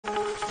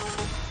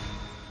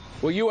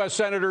Well, U.S.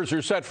 senators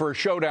are set for a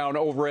showdown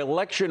over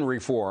election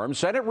reform.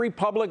 Senate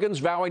Republicans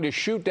vowing to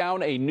shoot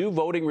down a new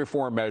voting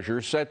reform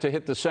measure set to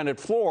hit the Senate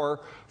floor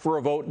for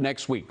a vote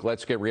next week.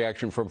 Let's get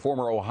reaction from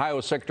former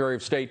Ohio Secretary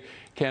of State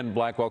Ken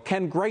Blackwell.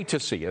 Ken, great to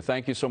see you.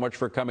 Thank you so much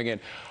for coming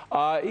in.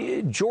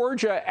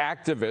 Georgia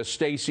activist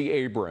Stacey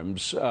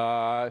Abrams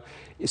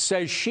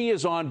says she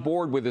is on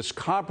board with this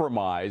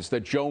compromise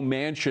that Joe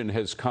Manchin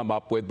has come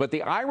up with. But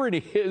the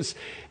irony is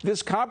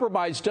this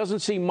compromise doesn't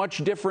seem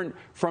much different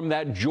from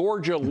that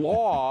Georgia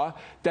law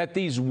that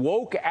these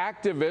woke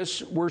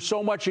activists were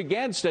so much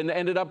against and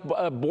ended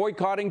up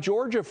boycotting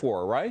Georgia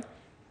for, right?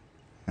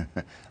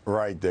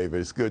 Right,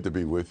 David. It's good to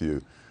be with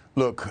you.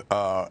 Look,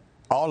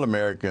 all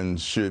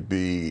Americans should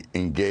be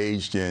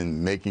engaged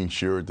in making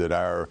sure that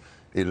our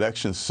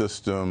election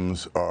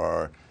systems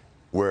are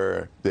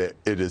where it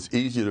is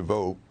easy to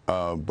vote,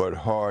 but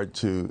hard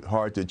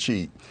to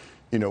cheat.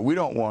 You know, we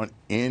don't want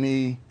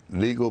any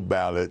legal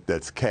ballot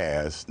that's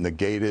cast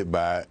negated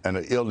by an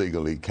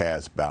illegally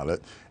cast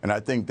ballot, and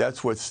I think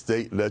that's what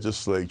state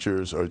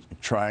legislatures are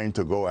trying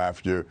to go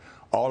after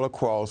all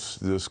across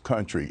this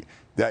country.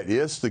 That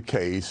is the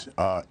case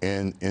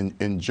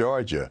in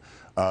Georgia.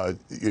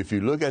 If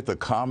you look at the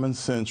common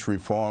sense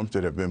reforms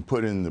that have been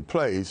put into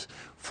place,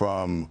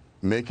 from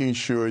making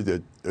sure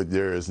that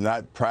there is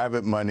not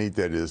private money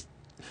that is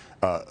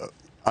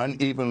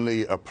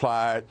unevenly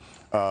applied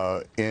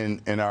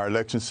in our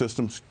election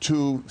systems,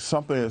 to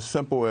something as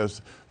simple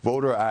as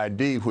voter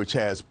ID, which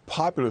has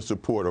popular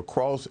support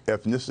across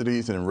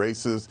ethnicities and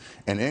races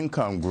and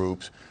income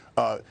groups,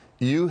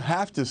 you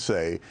have to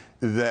say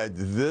that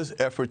this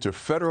effort to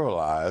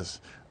federalize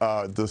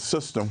the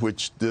system,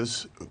 which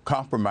this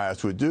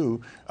compromise would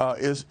do,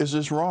 is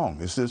just wrong.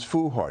 It's just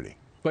foolhardy.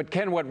 But,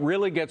 Ken, what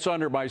really gets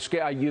under my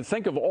skin, you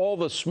think of all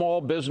the small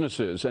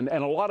businesses and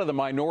a lot of the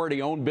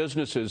minority-owned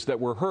businesses that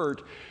were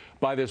hurt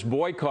by this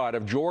boycott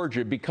of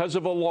Georgia because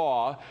of a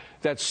law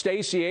that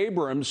Stacey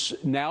Abrams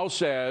now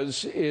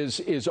says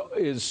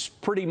is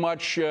pretty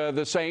much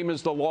the same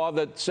as the law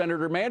that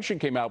Senator Manchin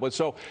came out with.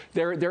 So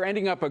they're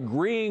ending up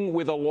agreeing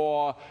with a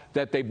law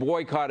that they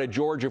boycotted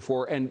Georgia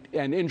for and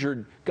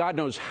injured God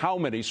knows how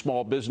many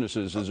small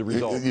businesses as a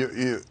result.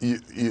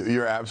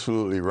 You're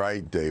absolutely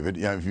right, David.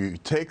 You know, if you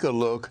take a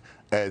look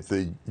at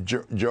the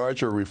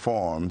Georgia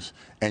reforms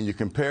and you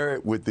compare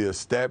it with the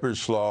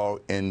established law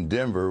in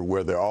Denver,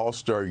 where the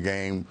All-Star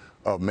game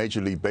of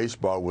Major League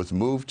Baseball was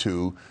moved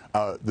to,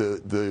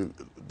 the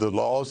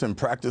laws and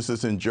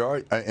practices in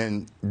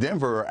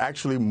Denver are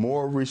actually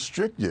more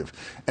restrictive.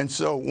 And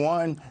so,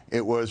 one,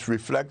 it was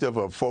reflective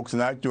of folks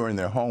not doing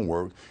their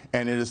homework,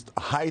 and it is the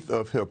height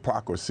of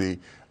hypocrisy,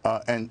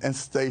 and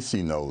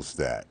Stacey knows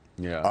that.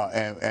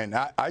 Yeah. And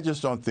I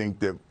just don't think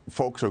that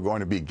folks are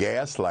going to be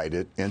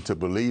gaslighted into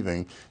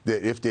believing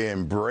that if they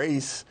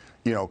embrace,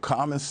 you know,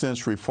 common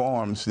sense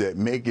reforms that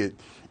make it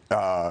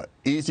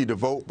easy to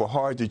vote but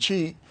hard to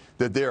cheat,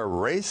 that they're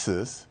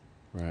racist.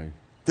 Right.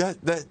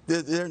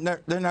 They're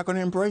not going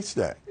to embrace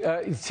that.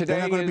 They're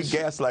not going to be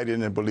gaslighted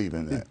into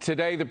believing that.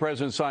 Today, the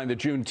president signed the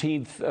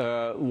Juneteenth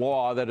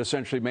law that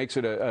essentially makes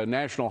it a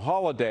national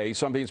holiday,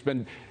 something that's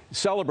been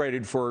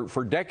celebrated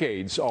for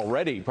decades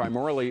already,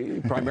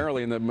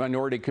 primarily in the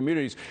minority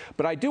communities.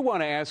 But I do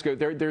want to ask,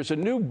 there's a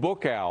new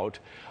book out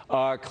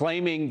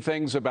claiming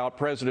things about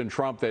President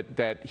Trump,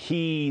 that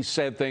he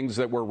said things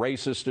that were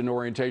racist in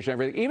orientation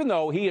and everything, even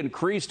though he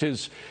increased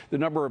the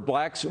number of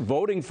blacks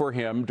voting for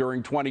him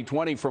during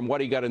 2020 from what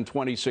he got in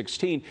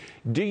 2016.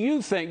 Do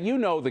you think, you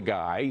know the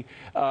guy,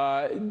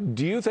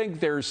 do you think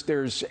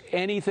there's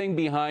anything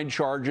behind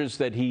charges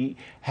that he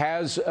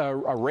has a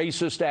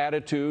racist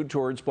attitude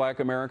towards black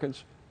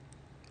Americans?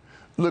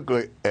 Look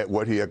at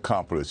what he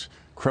accomplished.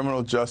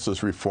 Criminal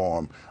justice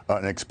reform,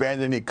 an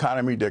expanding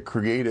economy that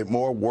created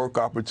more work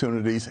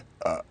opportunities,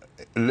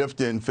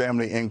 lifting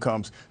family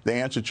incomes. The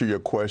answer to your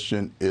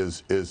question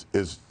is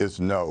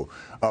no.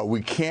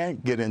 We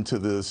can't get into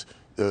this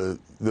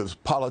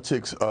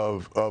politics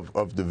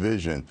of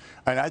division.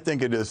 And I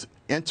think it is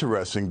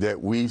interesting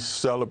that we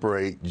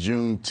celebrate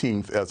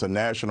Juneteenth as a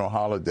national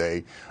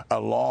holiday,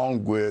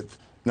 along with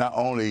not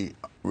only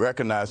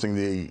recognizing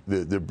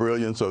the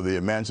brilliance of the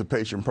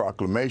Emancipation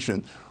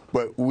Proclamation,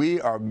 but we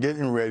are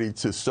getting ready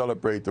to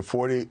celebrate the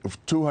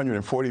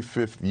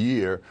 245th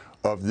year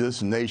of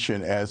this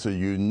nation as a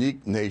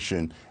unique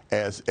nation,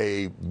 as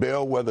a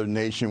bellwether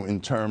nation in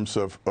terms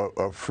of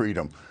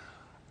freedom.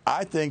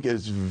 I think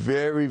it's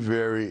very,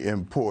 very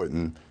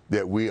important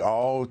that we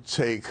all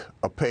take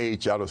a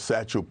page out of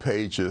Satchel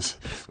Paige's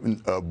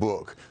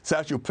book.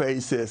 Satchel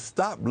Paige says,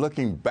 stop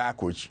looking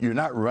backwards. You're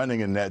not running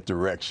in that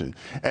direction.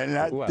 And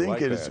I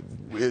think it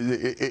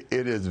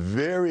is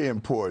very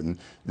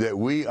important that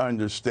we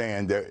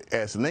understand that,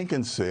 as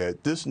Lincoln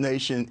said, this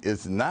nation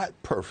is not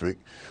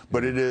perfect,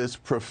 but it is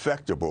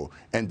perfectible,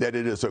 and that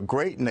it is a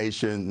great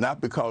nation not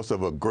because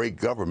of a great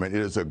government.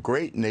 It is a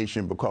great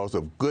nation because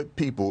of good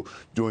people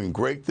doing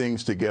great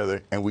things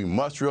together, and we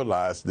must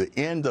realize the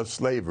end of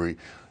slavery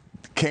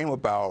came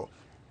about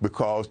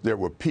because there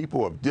were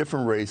people of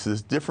different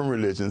races, different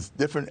religions,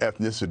 different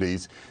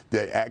ethnicities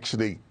that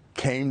actually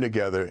came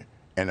together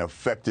and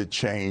affected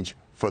change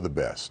for the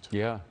best.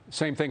 Yeah.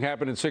 Same thing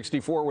happened in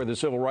 '64 with the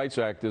Civil Rights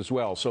Act as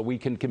well. So we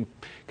can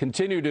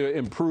continue to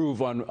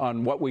improve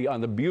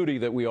on the beauty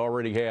that we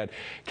already had.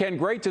 Ken,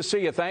 great to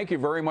see you. Thank you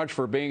very much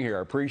for being here.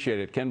 I appreciate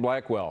it. Ken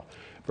Blackwell,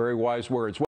 very wise words.